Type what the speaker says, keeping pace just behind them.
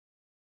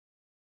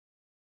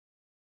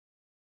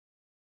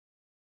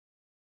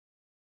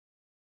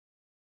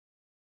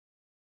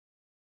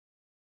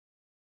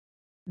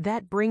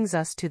That brings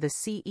us to the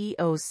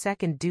CEO's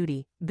second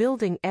duty,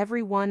 building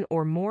everyone,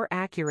 or more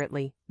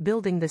accurately,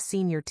 building the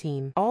senior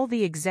team. All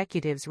the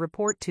executives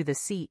report to the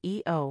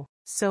CEO,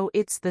 so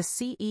it's the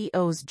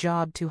CEO's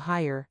job to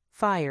hire,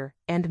 fire,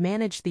 and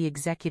manage the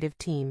executive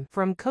team.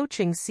 From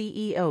coaching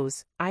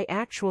CEOs, I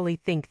actually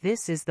think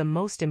this is the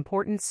most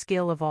important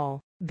skill of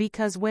all.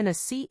 Because when a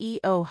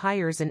CEO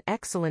hires an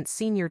excellent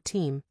senior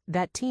team,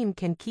 that team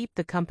can keep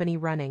the company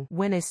running.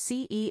 When a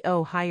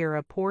CEO hires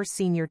a poor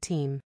senior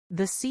team,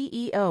 the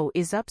CEO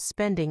is up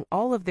spending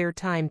all of their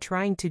time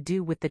trying to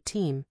do with the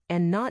team,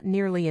 and not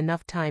nearly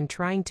enough time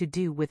trying to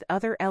do with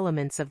other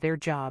elements of their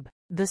job.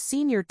 The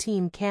senior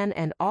team can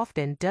and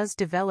often does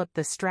develop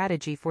the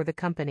strategy for the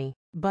company,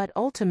 but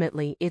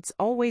ultimately it's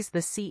always the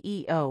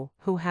CEO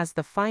who has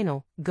the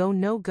final,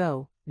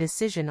 go-no-go,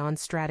 decision on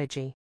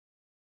strategy.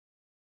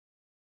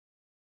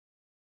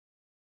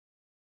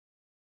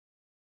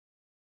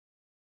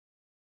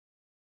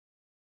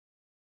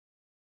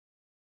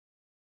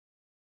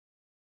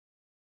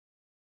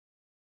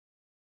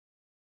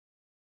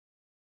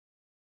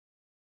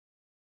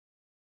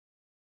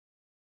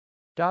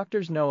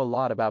 Doctors know a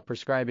lot about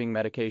prescribing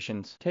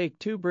medications. Take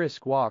 2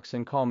 brisk walks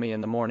and call me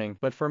in the morning.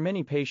 But for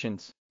many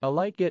patients, a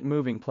light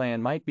get-moving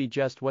plan might be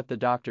just what the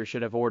doctor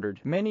should have ordered.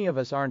 Many of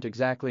us aren't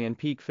exactly in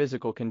peak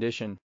physical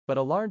condition, but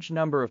a large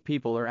number of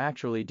people are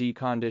actually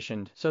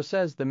deconditioned. So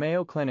says the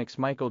Mayo Clinic's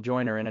Michael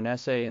Joyner in an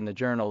essay in the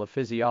Journal of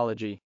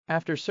Physiology.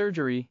 After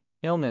surgery,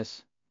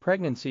 illness,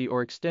 pregnancy,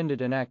 or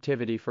extended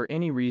inactivity for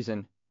any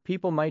reason,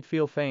 people might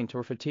feel faint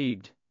or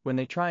fatigued when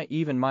they try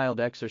even mild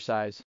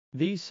exercise.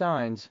 These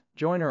signs,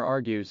 Joyner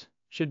argues,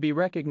 should be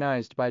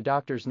recognized by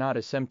doctors not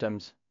as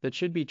symptoms that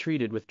should be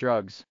treated with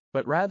drugs,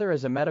 but rather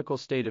as a medical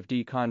state of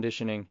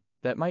deconditioning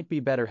that might be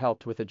better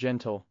helped with a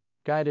gentle,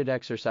 guided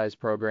exercise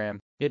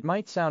program. It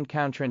might sound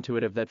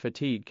counterintuitive that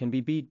fatigue can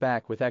be beat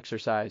back with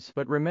exercise,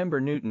 but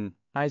remember Newton,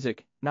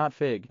 Isaac, not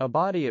Fig. A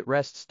body at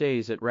rest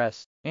stays at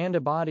rest, and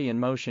a body in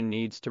motion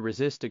needs to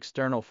resist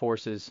external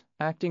forces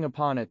acting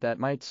upon it that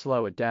might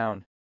slow it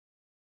down.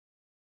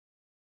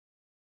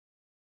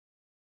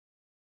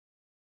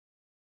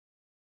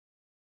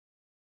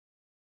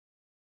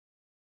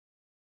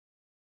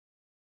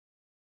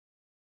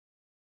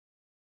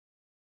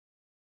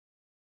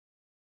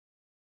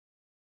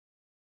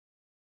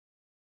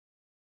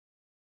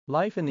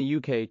 Life in the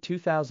UK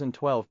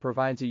 2012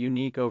 provides a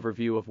unique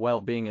overview of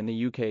well-being in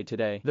the UK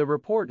today. The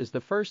report is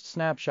the first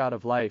snapshot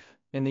of life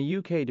in the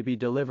UK to be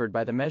delivered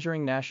by the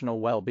Measuring National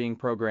Well-being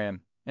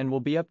Programme, and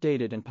will be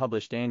updated and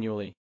published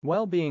annually.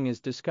 Well-being is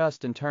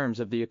discussed in terms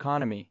of the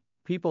economy,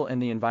 people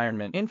and the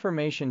environment.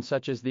 Information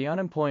such as the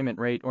unemployment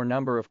rate or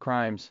number of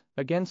crimes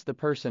against the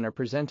person are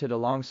presented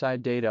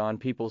alongside data on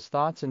people's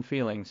thoughts and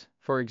feelings,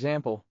 for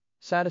example,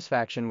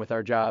 satisfaction with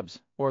our jobs,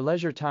 or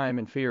leisure time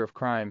and fear of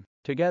crime.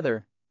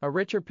 Together, a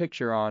richer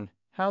picture on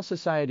how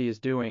society is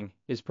doing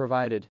is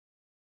provided.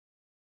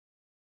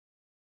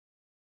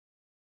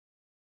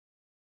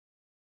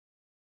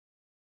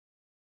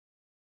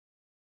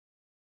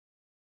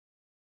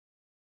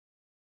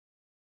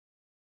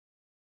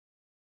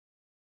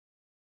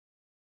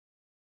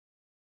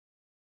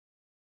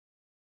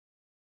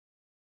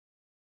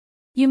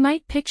 You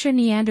might picture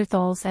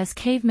Neanderthals as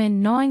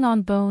cavemen gnawing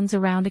on bones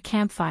around a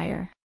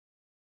campfire.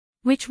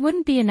 Which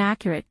wouldn't be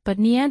inaccurate, but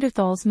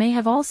Neanderthals may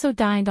have also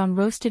dined on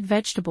roasted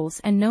vegetables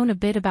and known a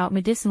bit about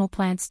medicinal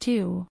plants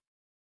too.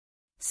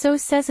 So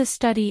says a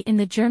study in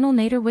the journal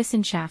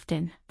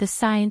Naturwissenschaften, The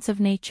Science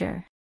of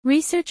Nature.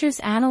 Researchers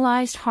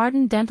analyzed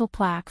hardened dental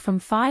plaque from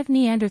 5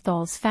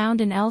 Neanderthals found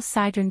in El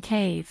Sidrón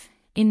Cave,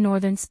 in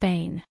northern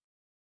Spain.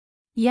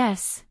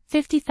 Yes,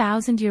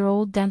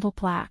 50,000-year-old dental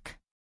plaque.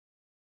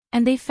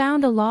 And they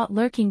found a lot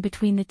lurking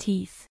between the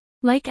teeth.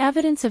 Like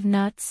evidence of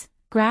nuts,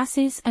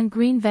 grasses and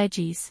green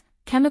veggies,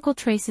 chemical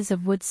traces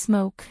of wood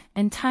smoke,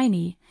 and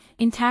tiny,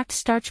 intact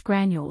starch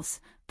granules,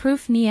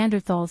 proof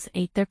Neanderthals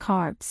ate their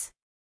carbs.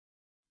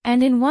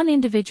 And in one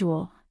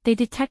individual, they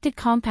detected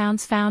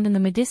compounds found in the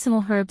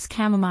medicinal herbs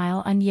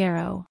chamomile and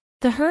yarrow.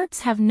 The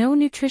herbs have no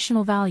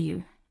nutritional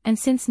value, and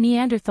since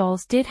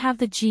Neanderthals did have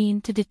the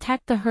gene to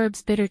detect the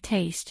herb's bitter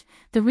taste,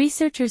 the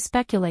researchers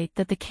speculate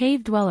that the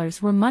cave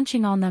dwellers were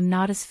munching on them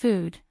not as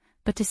food,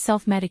 but to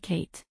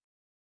self-medicate.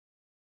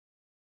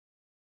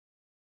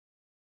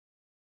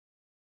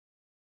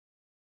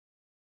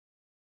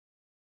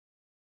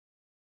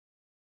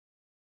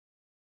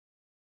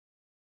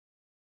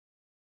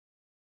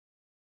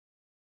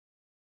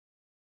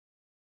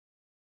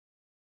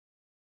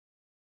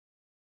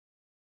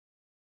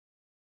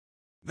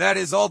 That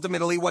is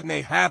ultimately what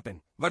may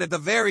happen, but at the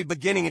very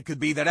beginning it could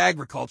be that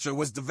agriculture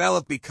was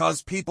developed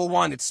because people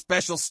wanted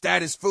special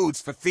status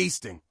foods for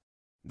feasting.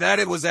 That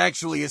it was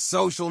actually a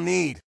social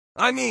need.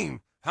 I mean,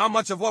 how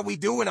much of what we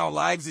do in our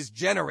lives is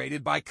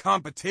generated by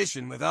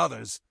competition with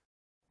others?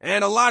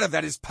 And a lot of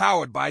that is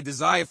powered by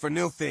desire for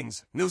new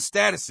things, new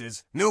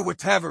statuses, new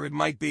whatever it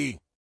might be.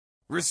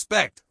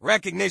 Respect,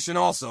 recognition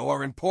also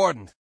are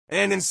important.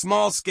 And in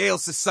small-scale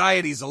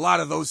societies a lot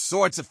of those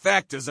sorts of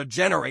factors are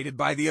generated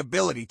by the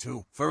ability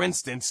to, for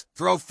instance,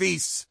 throw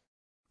feasts.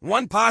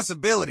 One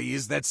possibility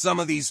is that some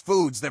of these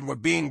foods that were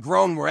being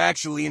grown were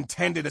actually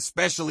intended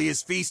especially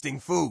as feasting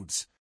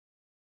foods.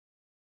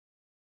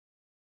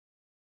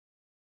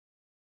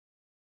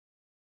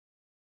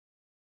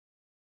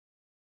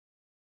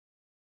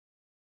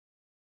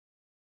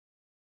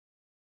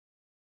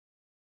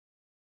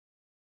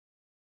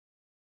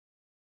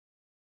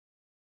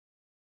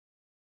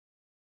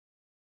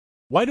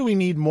 Why do we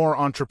need more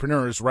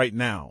entrepreneurs right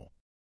now?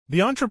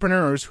 The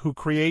entrepreneurs who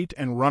create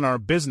and run our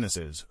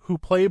businesses, who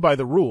play by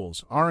the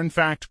rules, are in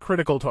fact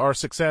critical to our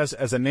success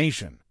as a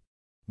nation.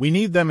 We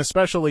need them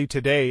especially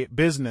today.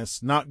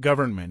 Business, not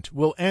government,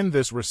 will end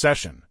this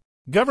recession.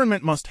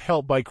 Government must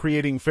help by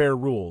creating fair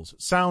rules,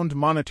 sound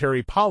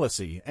monetary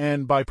policy,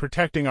 and by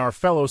protecting our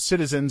fellow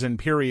citizens in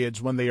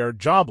periods when they are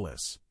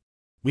jobless.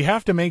 We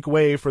have to make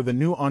way for the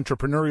new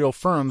entrepreneurial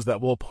firms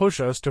that will push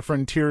us to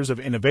frontiers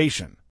of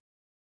innovation.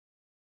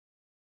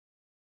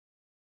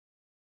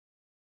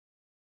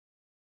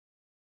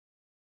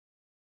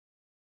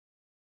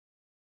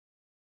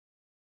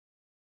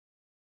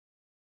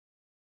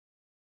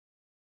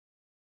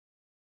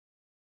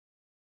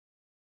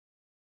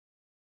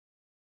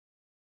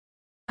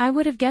 I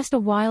would have guessed a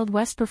Wild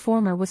West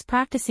performer was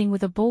practicing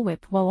with a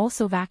bullwhip while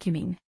also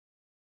vacuuming.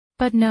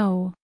 But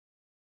no.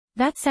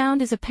 That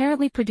sound is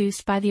apparently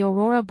produced by the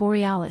aurora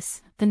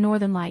borealis, the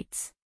northern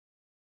lights.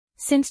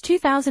 Since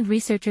 2000,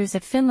 researchers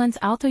at Finland's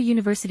Aalto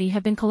University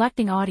have been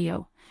collecting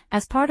audio,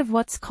 as part of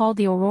what's called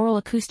the Auroral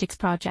Acoustics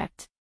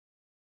Project.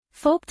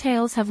 Folk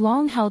tales have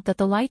long held that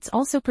the lights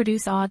also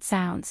produce odd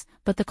sounds,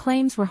 but the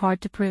claims were hard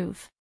to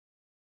prove.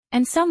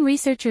 And some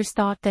researchers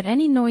thought that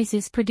any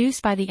noises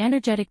produced by the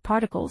energetic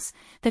particles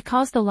that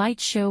cause the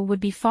light show would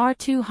be far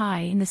too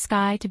high in the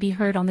sky to be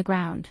heard on the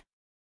ground.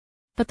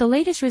 But the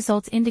latest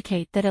results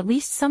indicate that at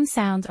least some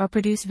sounds are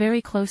produced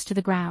very close to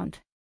the ground.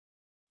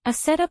 A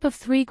setup of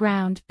 3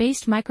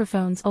 ground-based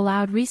microphones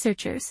allowed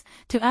researchers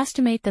to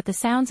estimate that the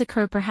sounds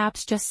occur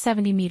perhaps just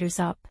 70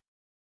 meters up.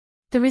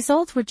 The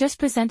results were just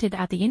presented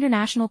at the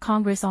International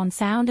Congress on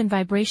Sound and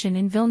Vibration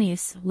in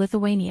Vilnius,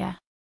 Lithuania.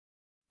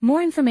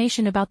 More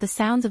information about the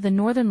sounds of the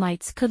northern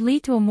lights could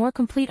lead to a more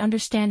complete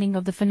understanding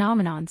of the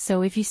phenomenon,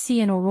 so if you see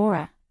an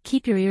aurora,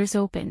 keep your ears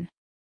open.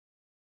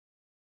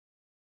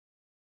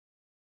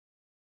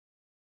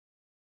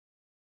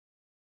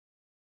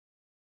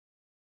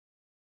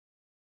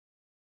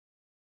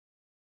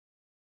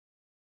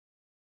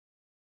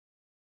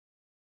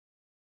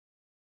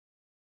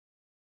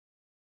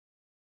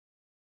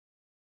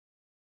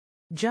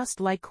 Just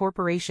like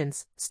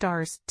corporations,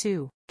 stars,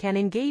 too, can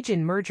engage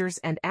in mergers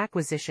and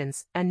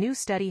acquisitions. A new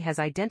study has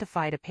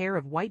identified a pair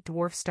of white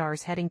dwarf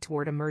stars heading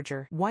toward a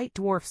merger. White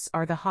dwarfs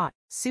are the hot,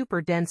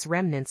 super-dense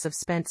remnants of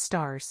spent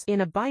stars. In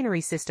a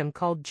binary system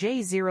called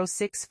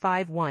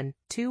J0651,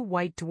 2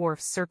 white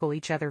dwarfs circle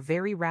each other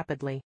very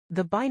rapidly.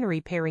 The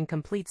binary pairing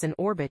completes an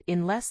orbit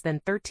in less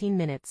than 13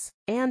 minutes,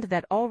 and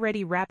that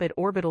already rapid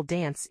orbital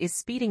dance is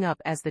speeding up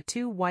as the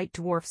 2 white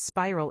dwarfs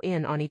spiral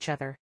in on each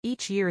other.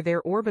 Each year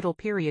their orbital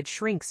period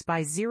shrinks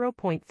by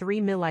 0.3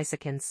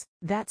 milliseconds.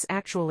 That's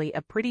actually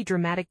a pretty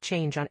dramatic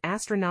change on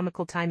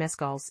astronomical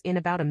timescales in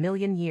about 1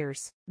 million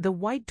years. The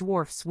white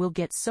dwarfs will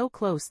get so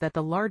close that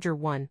the larger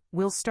one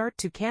will start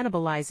to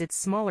cannibalize its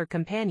smaller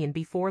companion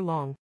before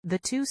long. The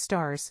 2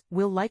 stars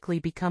will likely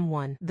become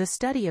one. The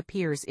study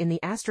appears in the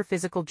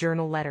astrophysical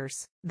journal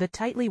Letters. The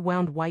tightly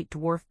wound white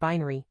dwarf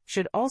binary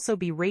should also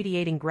be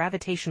radiating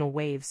gravitational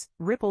waves,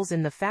 ripples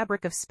in the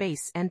fabric of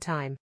space and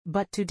time.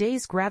 But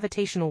today's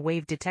gravitational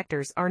wave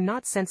detectors are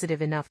not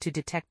sensitive enough to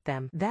detect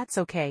them. That's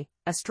okay.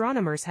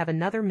 Astronomers have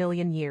another 1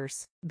 million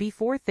years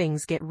before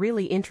things get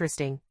really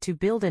interesting to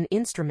build an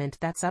instrument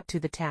that's up to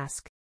the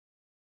task.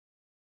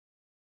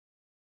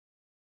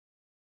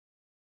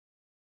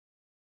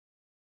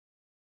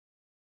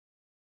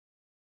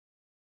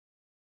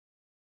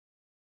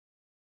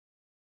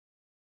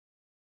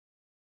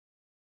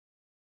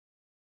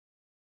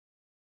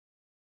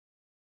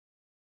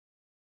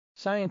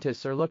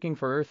 Scientists are looking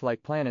for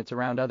Earth-like planets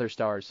around other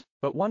stars,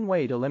 but one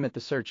way to limit the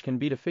search can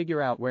be to figure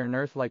out where an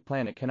Earth-like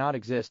planet cannot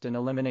exist and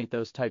eliminate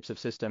those types of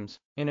systems.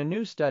 In a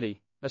new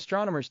study,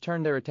 astronomers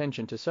turned their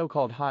attention to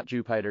so-called hot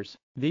Jupiters.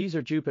 These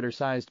are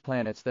Jupiter-sized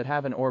planets that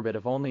have an orbit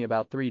of only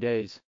about 3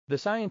 days. The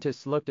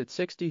scientists looked at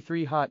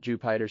 63 hot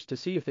Jupiters to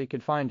see if they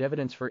could find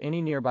evidence for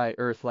any nearby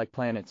Earth-like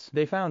planets.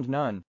 They found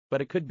none,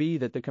 but it could be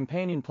that the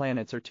companion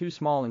planets are too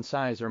small in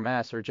size or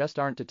mass or just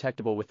aren't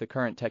detectable with the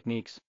current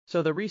techniques.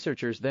 So the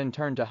researchers then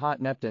turned to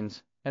hot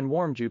Neptunes and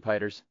warm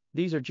Jupiters.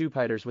 These are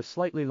Jupiters with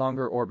slightly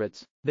longer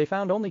orbits. They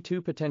found only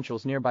 2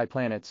 potentials nearby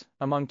planets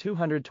among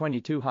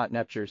 222 hot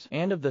Neptures,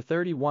 and of the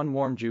 31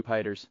 warm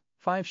Jupiters,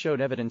 5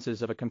 showed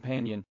evidences of a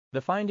companion.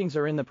 The findings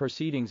are in the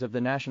Proceedings of the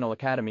National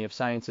Academy of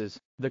Sciences.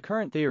 The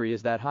current theory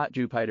is that hot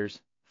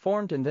Jupiters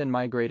formed and then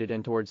migrated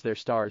in towards their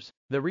stars.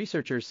 The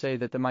researchers say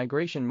that the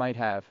migration might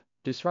have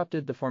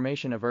disrupted the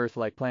formation of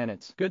Earth-like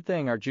planets. Good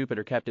thing our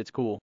Jupiter kept its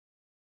cool.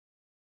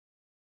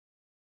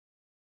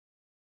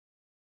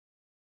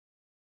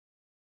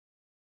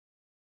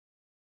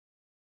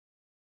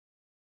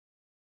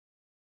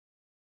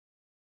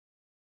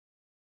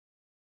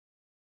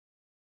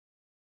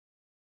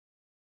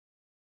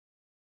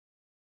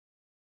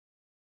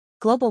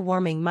 global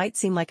warming might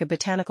seem like a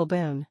botanical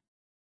boon.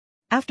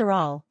 After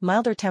all,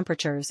 milder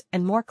temperatures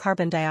and more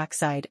carbon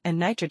dioxide and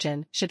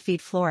nitrogen should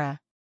feed flora.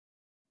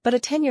 But a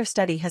 10-year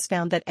study has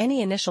found that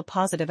any initial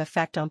positive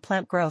effect on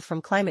plant growth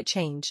from climate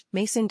change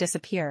may soon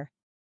disappear.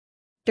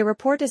 The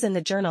report is in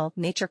the journal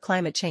Nature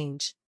Climate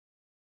Change.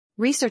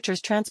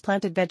 Researchers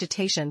transplanted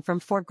vegetation from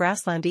 4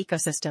 grassland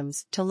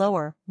ecosystems to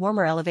lower,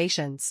 warmer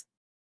elevations.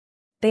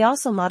 They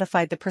also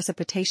modified the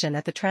precipitation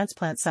at the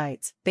transplant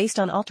sites, based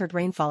on altered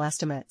rainfall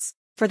estimates.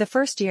 For the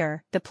first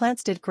year, the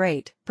plants did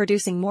great,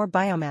 producing more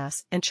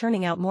biomass and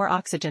churning out more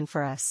oxygen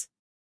for us.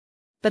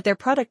 But their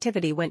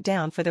productivity went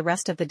down for the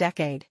rest of the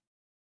decade.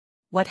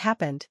 What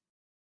happened?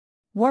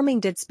 Warming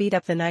did speed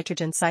up the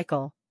nitrogen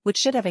cycle, which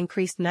should have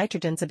increased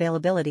nitrogen's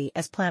availability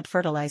as plant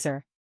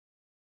fertilizer.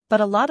 But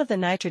a lot of the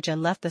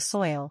nitrogen left the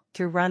soil,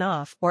 through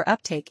runoff or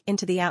uptake,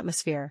 into the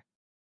atmosphere.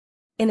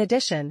 In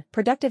addition,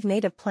 productive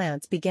native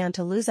plants began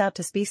to lose out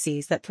to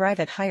species that thrive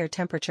at higher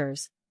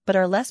temperatures, but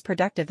are less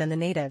productive than the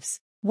natives.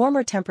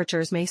 Warmer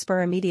temperatures may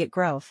spur immediate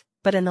growth,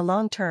 but in the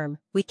long term,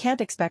 we can't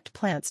expect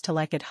plants to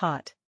like it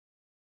hot.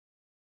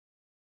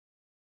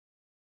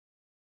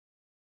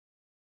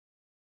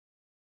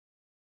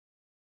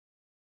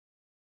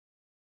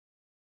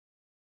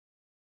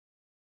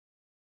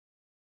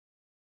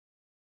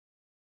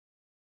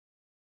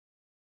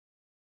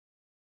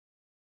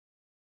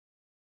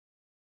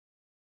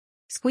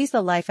 Squeeze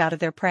the life out of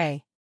their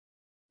prey.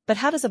 But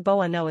how does a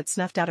boa know it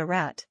snuffed out a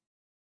rat?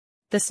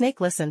 The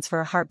snake listens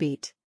for a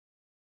heartbeat.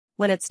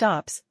 When it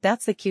stops,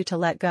 that's the cue to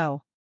let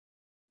go.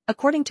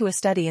 According to a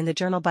study in the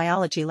journal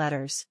Biology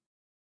Letters,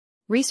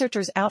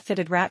 researchers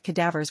outfitted rat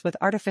cadavers with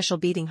artificial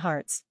beating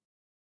hearts.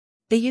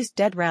 They used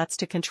dead rats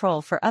to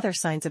control for other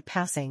signs of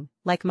passing,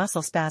 like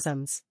muscle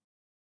spasms.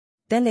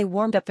 Then they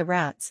warmed up the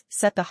rats,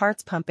 set the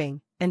hearts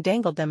pumping, and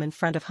dangled them in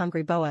front of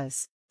hungry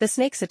boas. The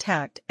snakes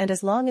attacked, and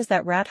as long as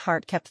that rat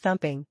heart kept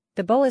thumping,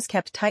 the boas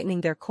kept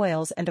tightening their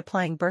coils and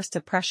applying bursts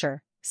of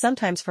pressure,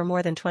 sometimes for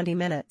more than 20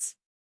 minutes.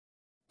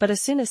 But as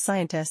soon as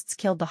scientists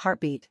killed the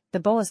heartbeat, the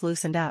boas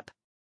loosened up.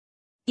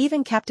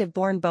 Even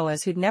captive-born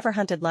boas who'd never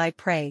hunted live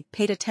prey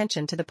paid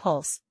attention to the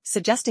pulse,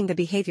 suggesting the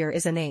behavior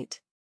is innate.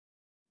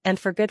 And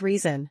for good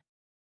reason.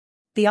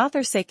 The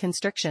authors say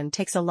constriction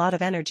takes a lot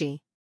of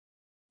energy.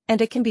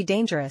 And it can be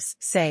dangerous,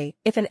 say,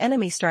 if an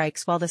enemy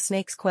strikes while the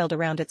snake's coiled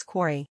around its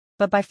quarry.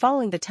 But by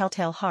following the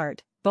telltale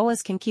heart,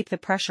 boas can keep the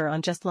pressure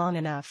on just long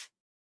enough.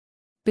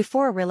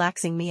 Before a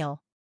relaxing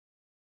meal.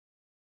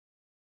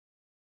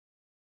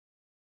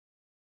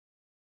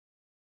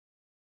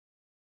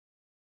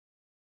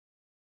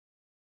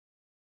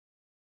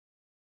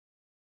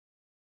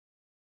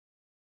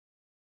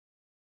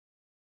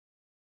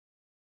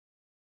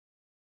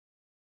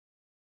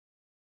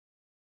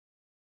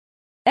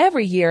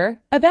 Every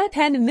year, about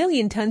 10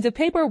 million tons of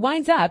paper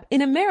winds up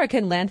in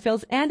American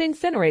landfills and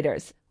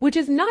incinerators, which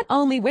is not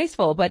only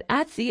wasteful but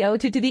adds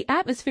CO2 to the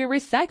atmosphere.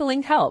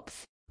 Recycling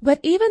helps.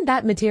 But even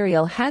that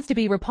material has to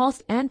be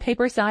repulsed and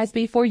paper-sized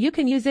before you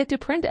can use it to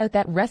print out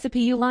that recipe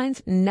you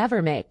lines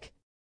never make.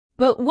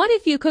 But what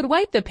if you could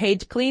wipe the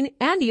page clean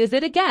and use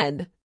it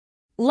again?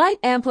 Light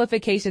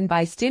amplification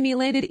by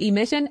stimulated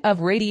emission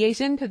of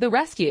radiation to the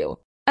rescue.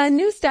 A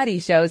new study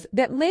shows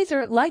that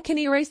laser light can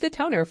erase the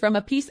toner from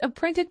a piece of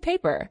printed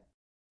paper.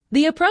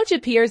 The approach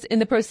appears in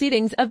the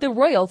Proceedings of the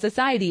Royal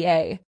Society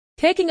A.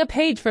 Taking a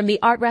page from the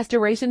Art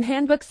Restoration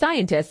Handbook,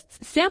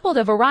 scientists sampled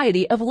a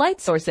variety of light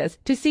sources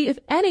to see if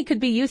any could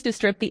be used to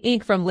strip the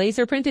ink from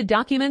laser-printed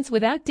documents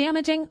without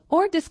damaging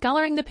or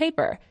discoloring the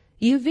paper.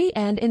 UV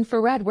and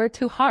infrared were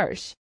too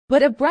harsh.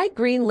 But a bright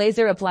green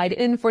laser applied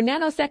in for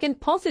nanosecond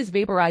pulses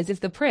vaporizes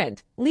the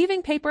print,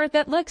 leaving paper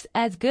that looks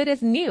as good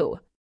as new.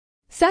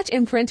 Such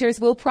imprinters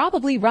will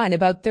probably run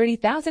about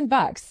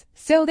 $30,000,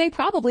 so they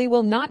probably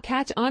will not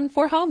catch on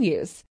for home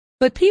use.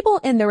 But people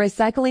in the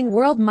recycling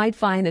world might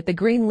find that the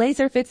green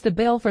laser fits the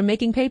bill for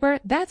making paper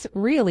that's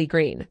really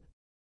green.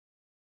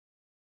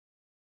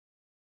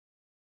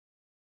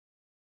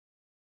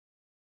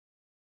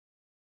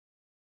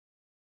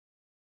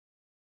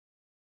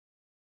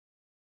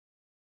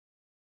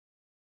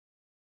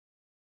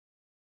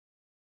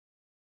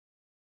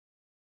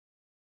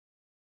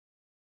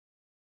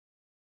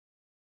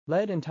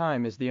 Lead in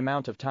time is the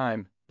amount of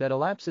time that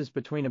elapses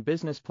between a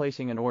business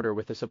placing an order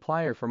with a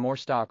supplier for more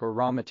stock or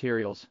raw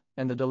materials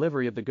and the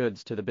delivery of the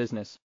goods to the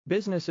business.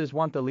 Businesses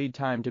want the lead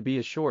time to be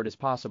as short as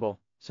possible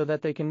so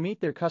that they can meet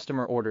their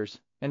customer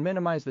orders and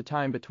minimize the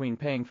time between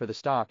paying for the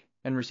stock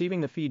and receiving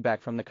the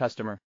feedback from the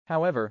customer.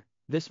 However,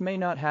 this may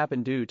not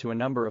happen due to a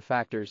number of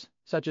factors,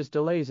 such as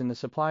delays in the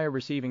supplier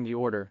receiving the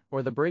order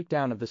or the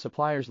breakdown of the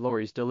supplier's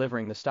lorries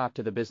delivering the stock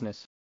to the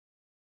business.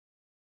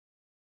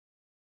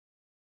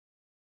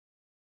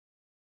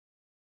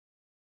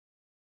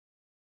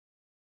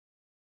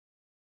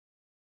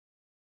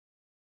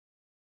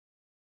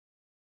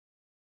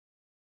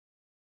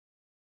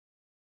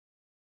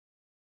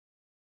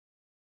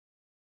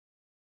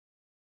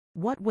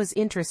 What was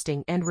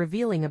interesting and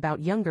revealing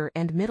about younger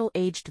and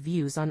middle-aged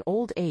views on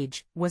old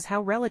age was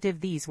how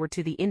relative these were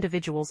to the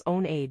individual's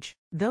own age.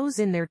 Those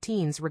in their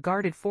teens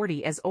regarded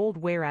 40 as old,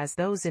 whereas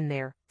those in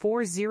their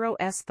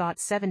 40s thought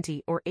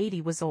 70 or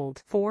 80 was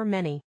old. For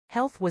many,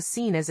 health was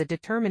seen as a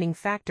determining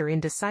factor in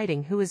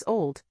deciding who is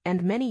old,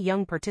 and many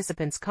young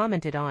participants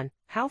commented on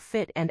how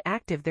fit and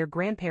active their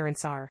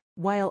grandparents are,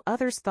 while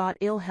others thought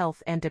ill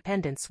health and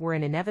dependence were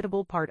an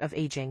inevitable part of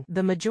aging.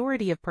 The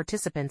majority of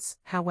participants,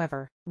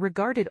 however,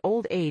 regarded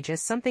old age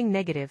as something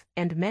negative,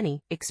 and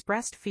many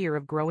expressed fear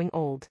of growing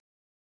old.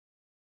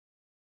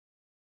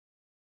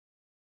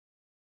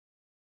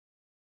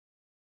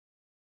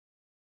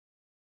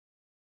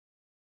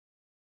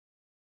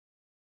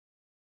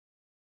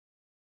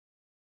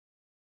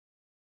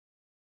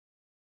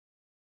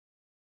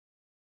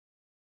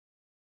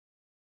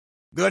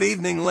 Good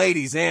evening,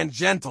 ladies and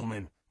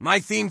gentlemen. My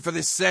theme for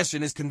this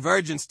session is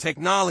convergence,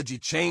 technology,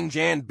 change,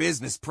 and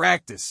business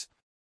practice.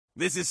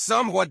 This is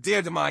somewhat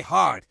dear to my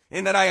heart,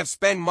 in that I have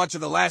spent much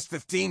of the last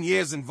 15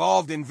 years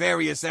involved in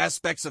various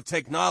aspects of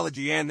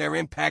technology and their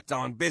impact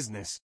on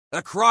business,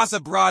 across a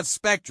broad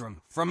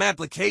spectrum, from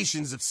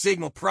applications of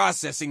signal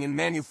processing in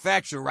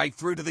manufacture right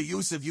through to the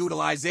use of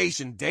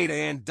utilization data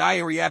and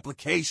diary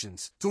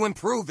applications to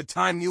improve the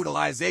time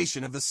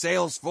utilization of the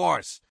sales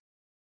force.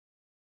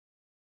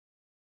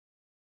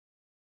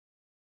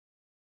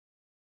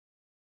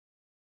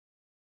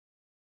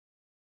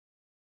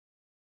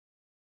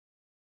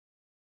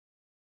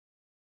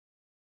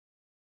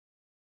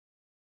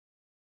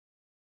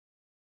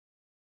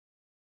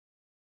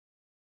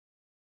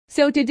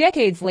 So 2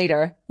 decades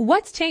later,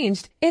 what's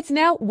changed? It's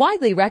now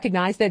widely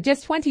recognized that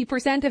just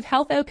 20% of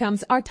health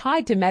outcomes are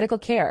tied to medical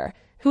care,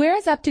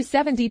 whereas up to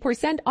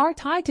 70% are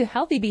tied to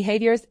healthy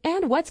behaviors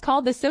and what's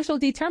called the social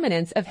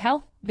determinants of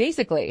health,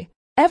 basically.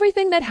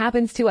 Everything that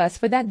happens to us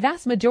for that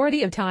vast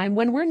majority of time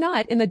when we're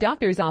not in the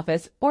doctor's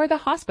office or the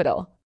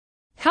hospital.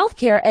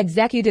 Healthcare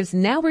executives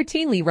now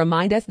routinely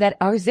remind us that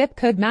our zip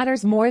code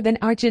matters more than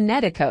our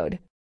genetic code.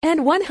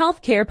 And one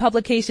healthcare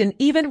publication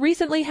even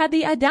recently had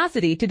the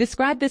audacity to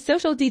describe the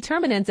social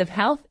determinants of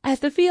health as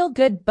the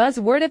feel-good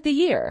buzzword of the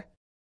year.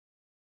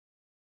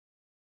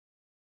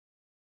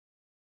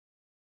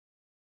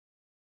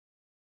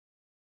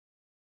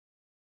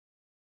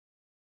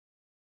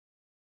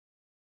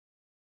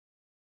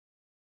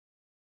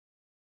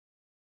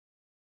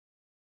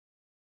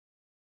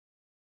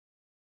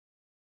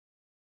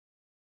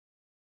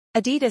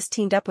 Adidas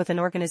teamed up with an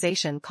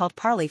organization called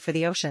Parley for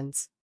the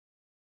Oceans.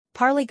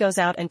 Parley goes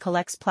out and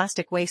collects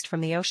plastic waste from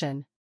the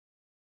ocean.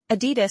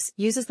 Adidas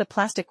uses the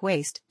plastic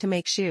waste to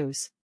make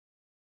shoes.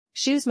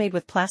 Shoes made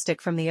with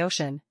plastic from the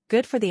ocean,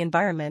 good for the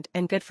environment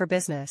and good for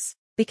business.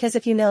 Because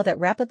if you know that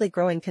rapidly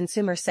growing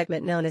consumer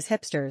segment known as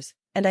hipsters,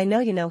 and I know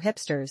you know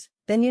hipsters,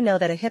 then you know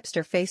that a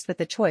hipster faced with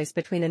the choice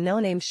between a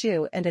no-name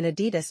shoe and an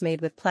Adidas made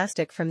with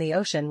plastic from the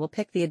ocean will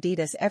pick the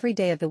Adidas every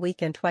day of the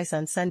week and twice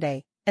on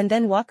Sunday, and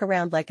then walk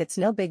around like it's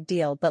no big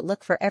deal but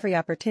look for every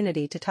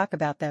opportunity to talk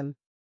about them.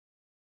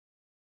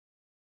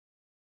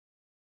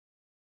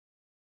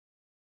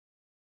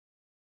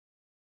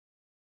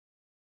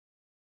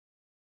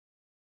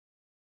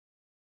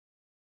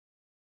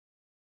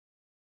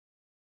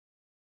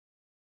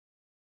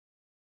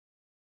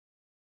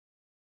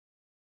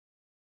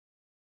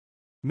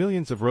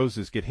 Millions of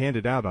roses get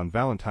handed out on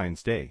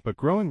Valentine's Day, but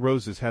growing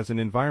roses has an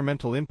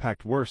environmental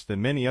impact worse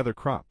than many other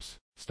crops.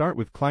 Start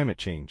with climate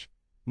change.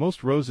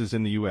 Most roses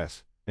in the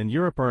US and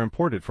Europe are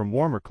imported from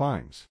warmer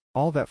climes.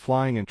 All that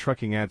flying and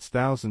trucking adds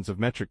thousands of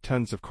metric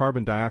tons of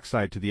carbon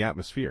dioxide to the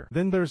atmosphere.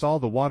 Then there's all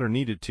the water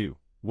needed to,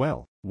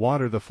 well,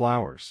 water the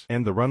flowers,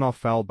 and the runoff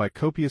fouled by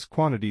copious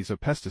quantities of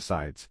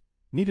pesticides,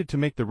 needed to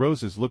make the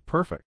roses look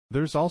perfect.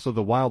 There's also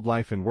the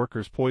wildlife and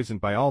workers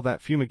poisoned by all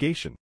that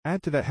fumigation.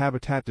 Add to that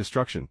habitat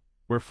destruction,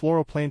 where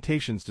floral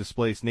plantations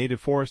displace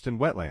native forest and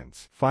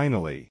wetlands.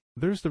 Finally,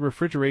 there's the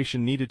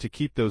refrigeration needed to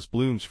keep those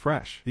blooms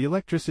fresh. The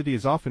electricity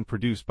is often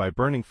produced by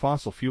burning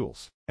fossil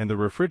fuels, and the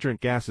refrigerant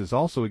gases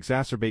also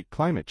exacerbate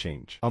climate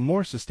change. A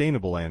more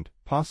sustainable and,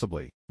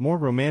 possibly, more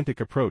romantic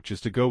approach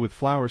is to go with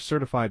flowers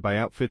certified by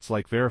outfits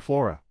like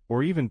Veriflora,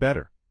 or even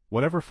better,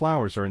 whatever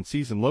flowers are in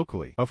season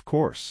locally. Of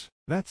course,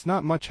 that's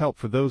not much help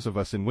for those of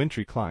us in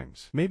wintry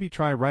climes. Maybe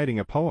try writing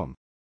a poem.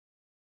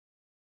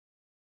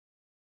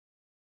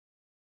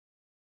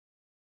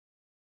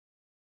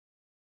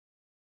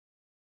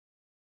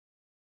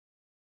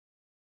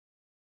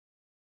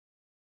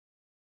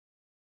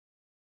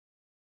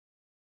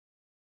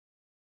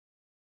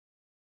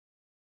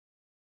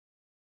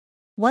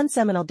 One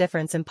seminal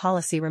difference in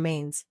policy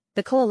remains: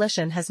 the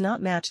coalition has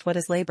not matched what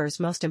is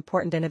Labor's most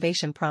important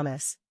innovation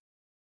promise.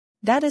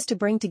 That is to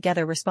bring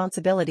together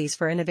responsibilities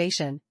for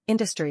innovation,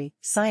 industry,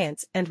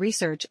 science, and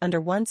research under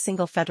one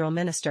single federal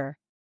minister.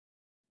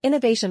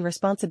 Innovation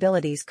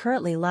responsibilities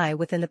currently lie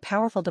within the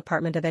powerful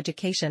Department of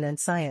Education and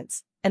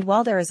Science, and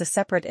while there is a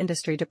separate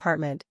industry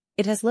department,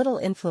 it has little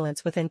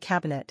influence within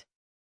cabinet.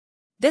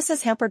 This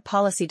has hampered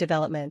policy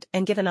development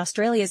and given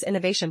Australia's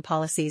innovation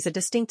policies a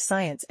distinct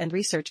science and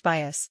research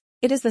bias.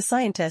 It is the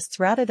scientists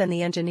rather than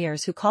the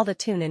engineers who call the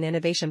tune in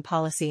innovation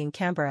policy in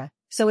Canberra,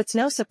 So it's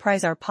no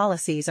surprise our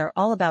policies are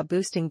all about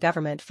boosting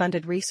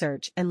government-funded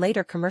research and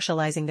later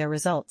commercializing their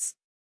results.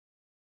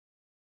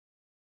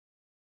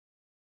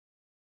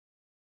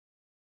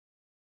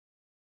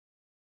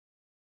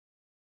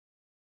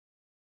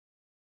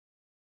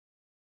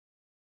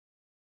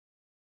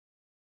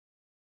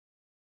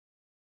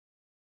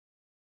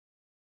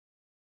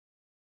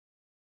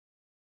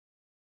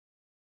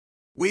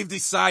 We've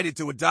decided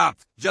to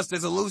adopt, just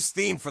as a loose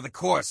theme for the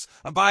course,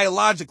 a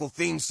biological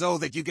theme so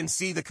that you can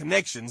see the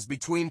connections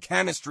between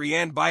chemistry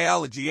and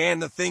biology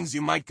and the things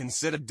you might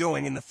consider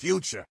doing in the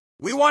future.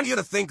 We want you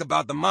to think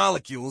about the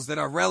molecules that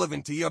are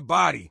relevant to your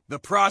body, the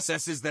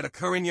processes that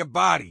occur in your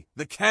body,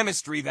 the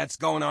chemistry that's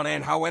going on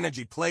and how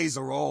energy plays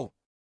a role.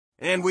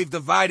 And we've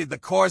divided the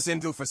course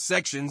into 4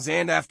 sections,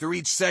 and after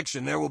each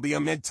section there will be a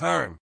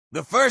midterm.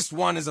 The first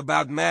one is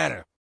about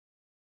matter.